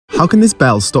How can this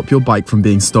bell stop your bike from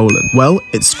being stolen? Well,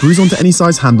 it screws onto any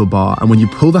size handlebar, and when you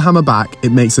pull the hammer back,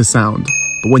 it makes a sound.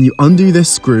 But when you undo this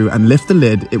screw and lift the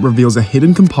lid, it reveals a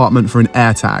hidden compartment for an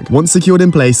AirTag. Once secured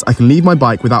in place, I can leave my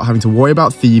bike without having to worry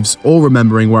about thieves or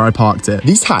remembering where I parked it.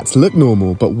 These hats look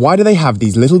normal, but why do they have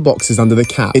these little boxes under the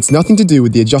cap? It's nothing to do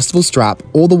with the adjustable strap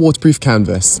or the waterproof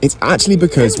canvas. It's actually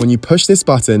because when you push this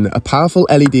button, a powerful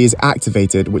LED is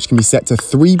activated, which can be set to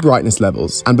 3 brightness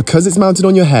levels. And because it's mounted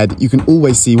on your head, you can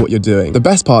always see what you're doing. The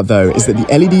best part though is that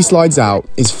the LED slides out,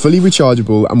 is fully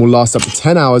rechargeable, and will last up to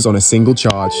 10 hours on a single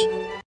charge.